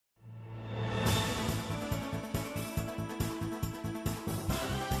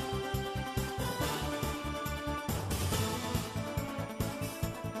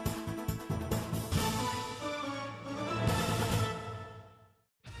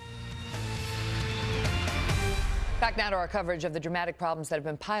Back now to our coverage of the dramatic problems that have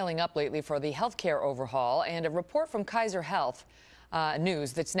been piling up lately for the healthcare overhaul and a report from Kaiser Health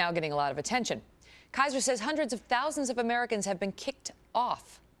News that's now getting a lot of attention. Kaiser says hundreds of thousands of Americans have been kicked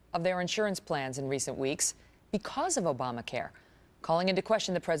off of their insurance plans in recent weeks because of Obamacare, calling into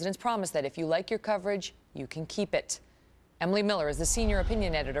question the president's promise that if you like your coverage, you can keep it. Emily Miller is the senior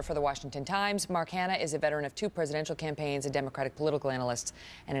opinion editor for The Washington Times. Mark Hanna is a veteran of 2 presidential campaigns, a Democratic political analyst,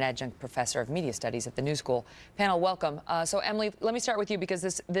 and an adjunct professor of media studies at the New School. Panel, welcome. So, Emily, let me start with you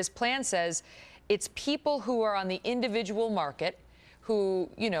because this plan says it's people who are on the individual market who,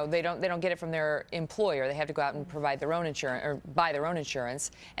 you know, they don't get it from their employer. They have to go out and provide their own insurance or buy their own insurance.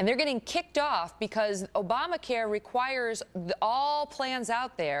 And they're getting kicked off because Obamacare requires all plans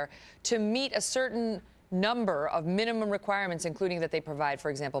out there to meet a certain number of minimum requirements, including that they provide,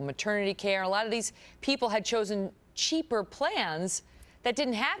 for example, maternity care. A lot of these people had chosen cheaper plans that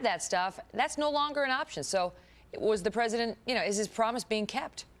didn't have that stuff. That's no longer an option. So was the president, you know, is his promise being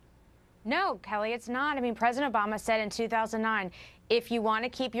kept? No, Kelly, it's not. I mean, President Obama said in 2009, if you want to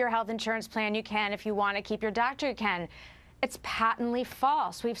keep your health insurance plan, you can. If you want to keep your doctor, you can. It's patently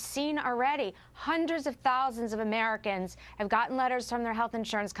false. We've seen already hundreds of thousands of Americans have gotten letters from their health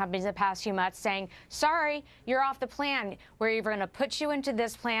insurance companies in the past few months saying, sorry, you're off the plan. We're either going to put you into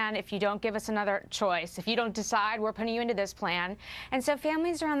this plan if you don't give us another choice. If you don't decide, we're putting you into this plan. And so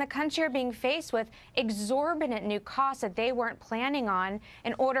families around the country are being faced with exorbitant new costs that they weren't planning on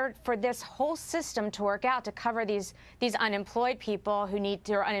in order for this whole system to work out to cover these unemployed people who need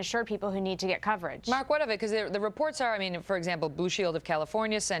to, or uninsured people who need to get coverage. Mark, what of it? Because the reports are, I mean, for example, Blue Shield of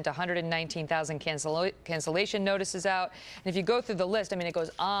California sent 119,000 cancellation notices out. And if you go through the list, I mean, it goes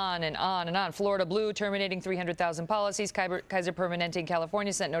on and on and on. Florida Blue terminating 300,000 policies. Kaiser Permanente in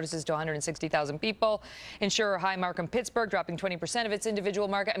California sent notices to 160,000 people. Insurer Highmark in Pittsburgh dropping 20% of its individual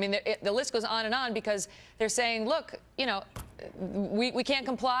market. I mean, the list goes on and on because they're saying, look, you know, we can't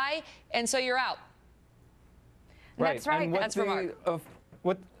comply, and so you're out. Right. That's right. That's for Mark.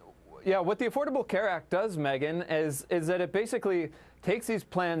 What the Affordable Care Act does, Megan, is that it basically takes these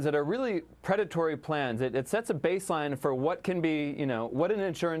plans that are really predatory plans. It sets a baseline for what can be, you know, what an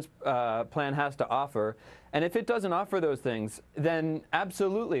insurance plan has to offer. And if it doesn't offer those things, then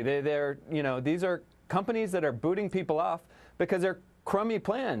absolutely, they're, you know, these are companies that are booting people off because they're crummy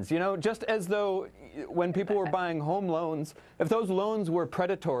plans, you know, just as though when people were buying home loans, if those loans were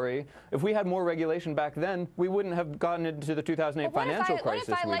predatory, if we had more regulation back then, we wouldn't have gotten into the 2008 financial crisis.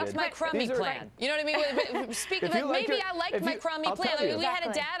 What if I liked my crummy plan? You know what I mean? Speaking of, maybe I liked my crummy plan. I mean, we had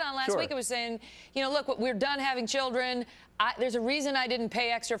a dad on last week who was saying, you know, look, we're done having children. There's a reason I didn't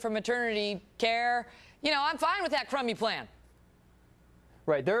pay extra for maternity care. You know, I'm fine with that crummy plan.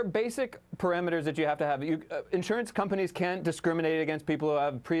 Right. There are basic parameters that you have to have. Insurance companies can't discriminate against people who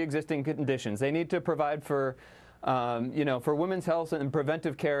have pre-existing conditions. They need to provide for, you know, for women's health and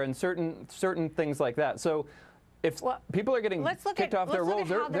preventive care and certain things like that. So if people are getting kicked off their rolls,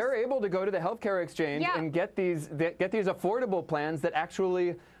 they're able to go to the healthcare exchange and get these affordable plans that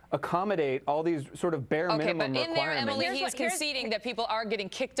actually accommodate all these sort of bare minimum requirements. Okay, but in there, Emily, he's conceding that people are getting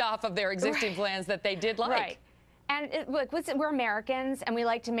kicked off of their existing plans that they did like. Right. And look, we're Americans, and we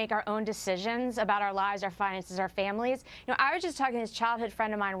like to make our own decisions about our lives, our finances, our families. You know, I was just talking to this childhood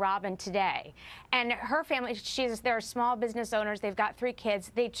friend of mine, Robin, today, and her family, they're small business owners. They've got 3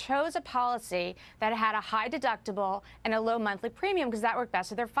 kids. They chose a policy that had a high deductible and a low monthly premium because that worked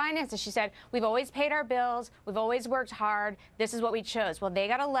best with their finances. She said, we've always paid our bills. We've always worked hard. This is what we chose. Well, they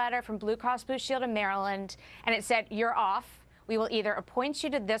got a letter from Blue Cross Blue Shield in Maryland, and it said, you're off. We will either appoint you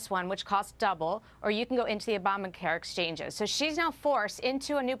to this one, which costs double, or you can go into the Obamacare exchanges. So she's now forced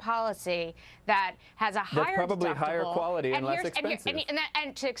into a new policy that has a higher That's probably deductible. Higher quality and less expensive.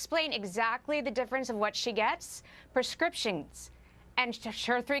 And to explain exactly the difference of what she gets, prescriptions. And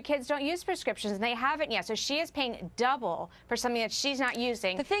her 3 kids don't use prescriptions, and they haven't yet. So she is paying double for something that she's not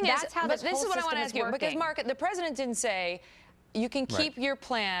using. The thing That's how this is what I want to ask you, because, Mark, the president didn't say you can keep your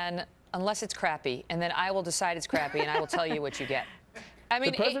plan unless it's crappy, and then I will decide it's crappy, and I will tell you what you get. I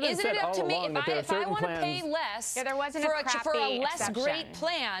mean, isn't it up to me if I want to pay less for a less great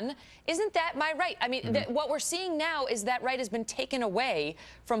plan? Isn't that my right? I mean, what we're seeing now is that right has been taken away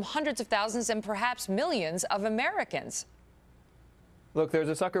from hundreds of thousands and perhaps millions of Americans. Look, there's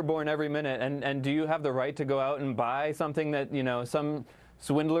a sucker born every minute, and do you have the right to go out and buy something that, you know, some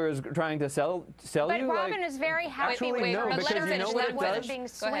swindler is trying to sell you? But Robin is very happy. Actually, no, because you know what it does? Being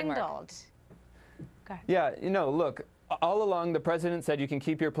swindled. Yeah, you know, look, all along the president said you can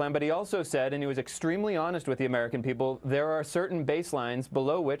keep your plan, but he also said, and he was extremely honest with the American people, there are certain baselines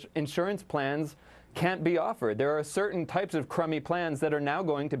below which insurance plans can't be offered. There are certain types of crummy plans that are now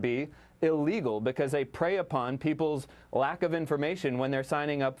going to be illegal because they prey upon people's lack of information when they're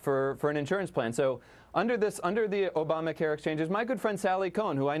signing up for an insurance plan. So under the Obamacare exchanges, my good friend Sally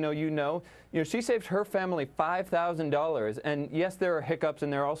Cohen, who I know you know, she saved her family $5,000. And yes, there are hiccups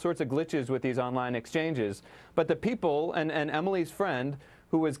and there are all sorts of glitches with these online exchanges. But the people and Emily's friend,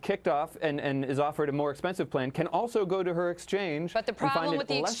 who was kicked off and is offered a more expensive plan, can also go to her exchange. But the problem with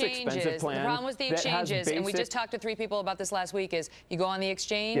the exchanges, and we just talked to 3 people about this last week, is you go on the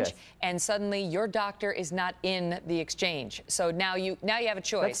exchange and suddenly your doctor is not in the exchange. So now you have a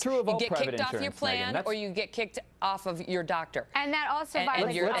choice. That's true of all private You get kicked off your plan, or you get kicked off of your doctor. And that also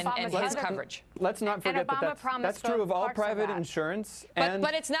violates and his coverage. Let's not forget that's true of all private insurance.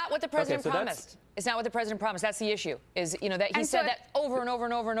 But it's not what the president promised. It's not what the president promised. That's the issue. Is that he said that over and over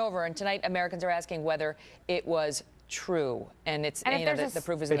and over and over. And tonight, Americans are asking whether it was true. And the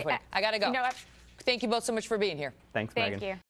proof is in the pudding. I gotta go. You know what? Thank you both so much for being here. Thanks, Megyn. Thank you.